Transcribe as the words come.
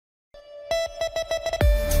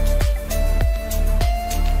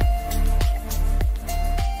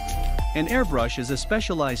An airbrush is a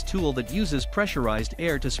specialized tool that uses pressurized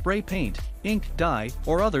air to spray paint, ink, dye,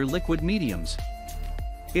 or other liquid mediums.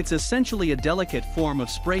 It's essentially a delicate form of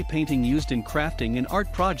spray painting used in crafting and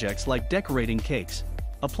art projects like decorating cakes,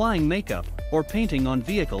 applying makeup, or painting on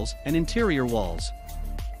vehicles and interior walls.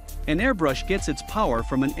 An airbrush gets its power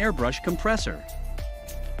from an airbrush compressor.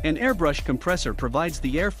 An airbrush compressor provides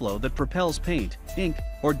the airflow that propels paint, ink,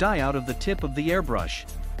 or dye out of the tip of the airbrush.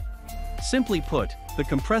 Simply put, the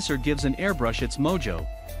compressor gives an airbrush its mojo,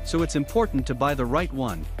 so it's important to buy the right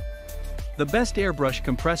one. The best airbrush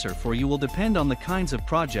compressor for you will depend on the kinds of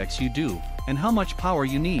projects you do and how much power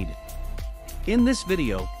you need. In this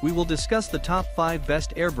video, we will discuss the top 5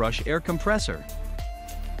 best airbrush air compressor.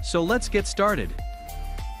 So let's get started.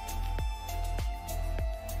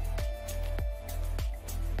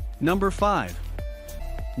 Number 5.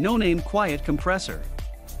 No Name Quiet Compressor.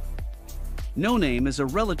 No Name is a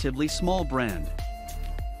relatively small brand.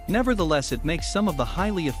 Nevertheless, it makes some of the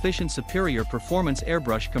highly efficient superior performance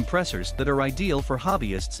airbrush compressors that are ideal for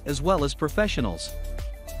hobbyists as well as professionals.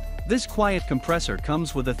 This quiet compressor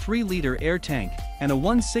comes with a 3-liter air tank and a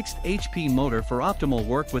 1/6 HP motor for optimal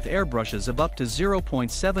work with airbrushes of up to 0.7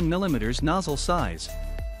 mm nozzle size.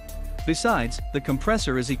 Besides, the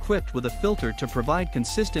compressor is equipped with a filter to provide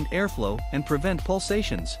consistent airflow and prevent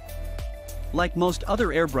pulsations. Like most other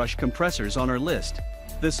airbrush compressors on our list,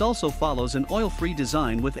 this also follows an oil-free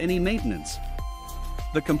design with any maintenance.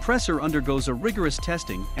 The compressor undergoes a rigorous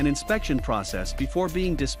testing and inspection process before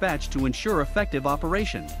being dispatched to ensure effective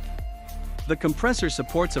operation. The compressor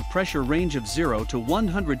supports a pressure range of 0 to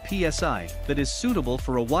 100 psi that is suitable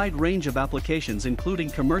for a wide range of applications including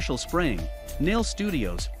commercial spraying, nail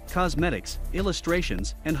studios, cosmetics,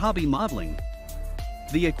 illustrations, and hobby modeling.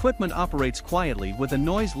 The equipment operates quietly with a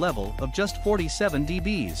noise level of just 47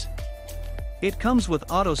 dBs. It comes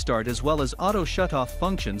with auto start as well as auto shut-off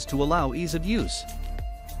functions to allow ease of use.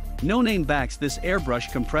 No Name backs this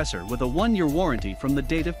airbrush compressor with a 1-year warranty from the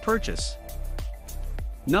date of purchase.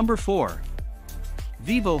 Number 4.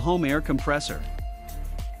 VIVOHOME Air Compressor.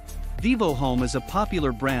 VIVOHOME is a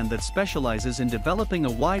popular brand that specializes in developing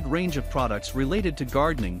a wide range of products related to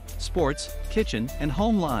gardening, sports, kitchen, and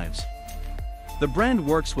home lives. The brand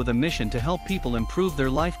works with a mission to help people improve their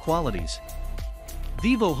life qualities.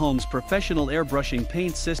 VIVOHOME's professional airbrushing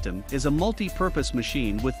paint system is a multi-purpose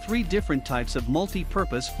machine with 3 different types of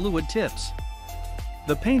multi-purpose fluid tips.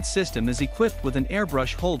 The paint system is equipped with an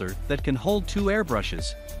airbrush holder that can hold 2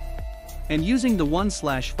 airbrushes. And using the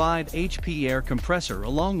 1/5 HP air compressor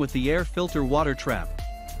along with the air filter water trap,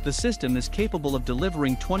 the system is capable of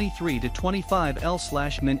delivering 23 to 25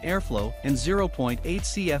 L/min airflow and 0.8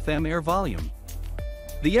 cfm air volume.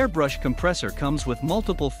 The airbrush compressor comes with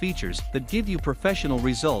multiple features that give you professional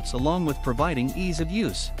results along with providing ease of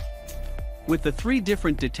use. With the 3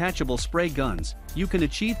 different detachable spray guns, you can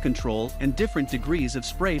achieve control and different degrees of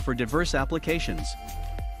spray for diverse applications.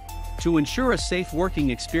 To ensure a safe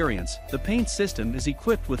working experience, the paint system is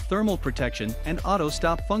equipped with thermal protection and auto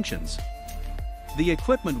stop functions. The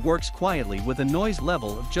equipment works quietly with a noise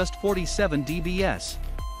level of just 47 dBs.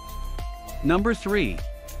 Number 3.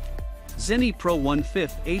 ZENY Pro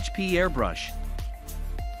 1/5 HP Airbrush.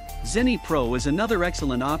 ZENY Pro is another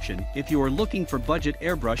excellent option if you are looking for budget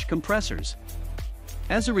airbrush compressors.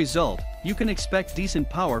 As a result, you can expect decent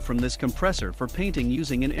power from this compressor for painting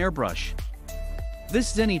using an airbrush.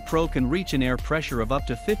 This ZENY Pro can reach an air pressure of up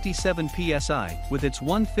to 57 psi with its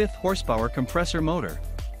 1/5 horsepower compressor motor.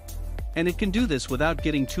 And it can do this without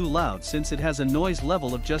getting too loud since it has a noise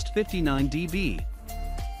level of just 59 dB.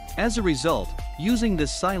 As a result, using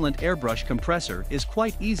this silent airbrush compressor is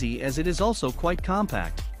quite easy as it is also quite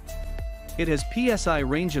compact. It has PSI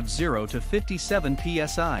range of 0 to 57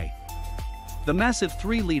 psi. The massive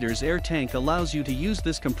 3 liters air tank allows you to use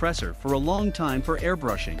this compressor for a long time for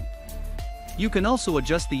airbrushing. You can also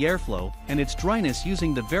adjust the airflow and its dryness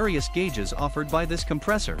using the various gauges offered by this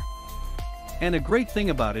compressor. And a great thing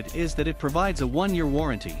about it is that it provides a 1-year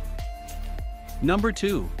warranty. Number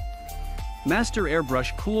 2. Master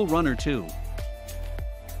Airbrush Cool Runner 2.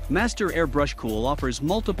 Master Airbrush Cool offers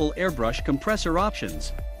multiple airbrush compressor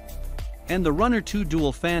options. And the Runner 2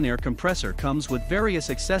 dual fan air compressor comes with various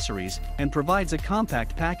accessories and provides a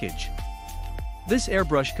compact package. This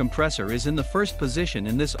airbrush compressor is in the first position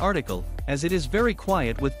in this article as it is very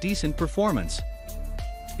quiet with decent performance.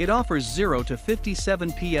 It offers 0 to 57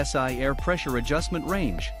 psi air pressure adjustment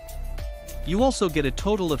range. You also get a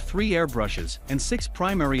total of 3 airbrushes and 6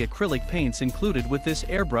 primary acrylic paints included with this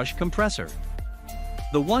airbrush compressor.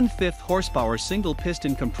 The 1/5 horsepower single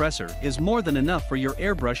piston compressor is more than enough for your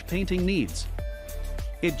airbrush painting needs.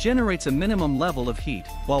 It generates a minimum level of heat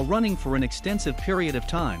while running for an extensive period of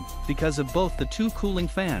time because of both the two cooling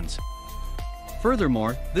fans.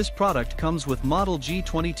 Furthermore, this product comes with Model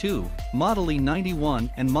G22, Model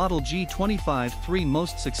E91 and Model G25, three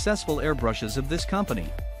most successful airbrushes of this company.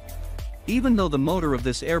 Even though the motor of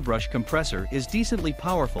this airbrush compressor is decently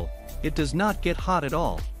powerful, it does not get hot at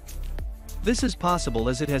all. This is possible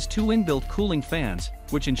as it has two inbuilt cooling fans,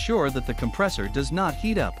 which ensure that the compressor does not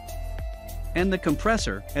heat up. And the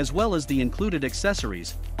compressor, as well as the included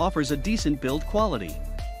accessories, offers a decent build quality.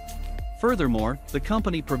 Furthermore, the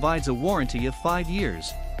company provides a warranty of 5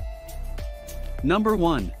 years. Number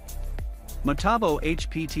 1. Metabo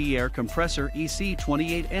HPT Air Compressor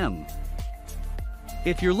EC28M.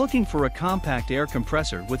 If you're looking for a compact air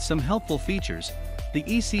compressor with some helpful features, the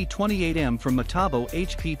EC28M from Metabo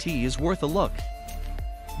HPT is worth a look.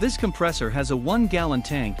 This compressor has a 1-gallon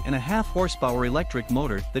tank and a half-horsepower electric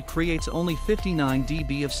motor that creates only 59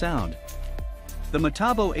 dB of sound. The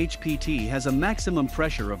Metabo HPT has a maximum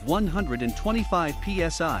pressure of 125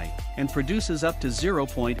 psi and produces up to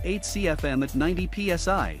 0.8 CFM at 90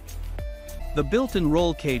 psi. The built-in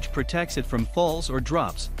roll cage protects it from falls or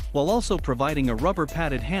drops, while also providing a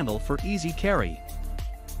rubber-padded handle for easy carry.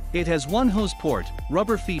 It has one hose port,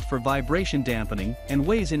 rubber feet for vibration dampening, and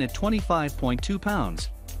weighs in at 25.2 pounds.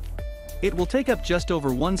 It will take up just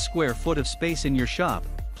over 1 square foot of space in your shop,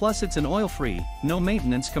 plus it's an oil-free,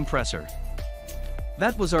 no-maintenance compressor.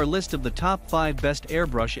 That was our list of the top 5 best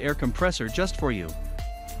airbrush air compressor just for you.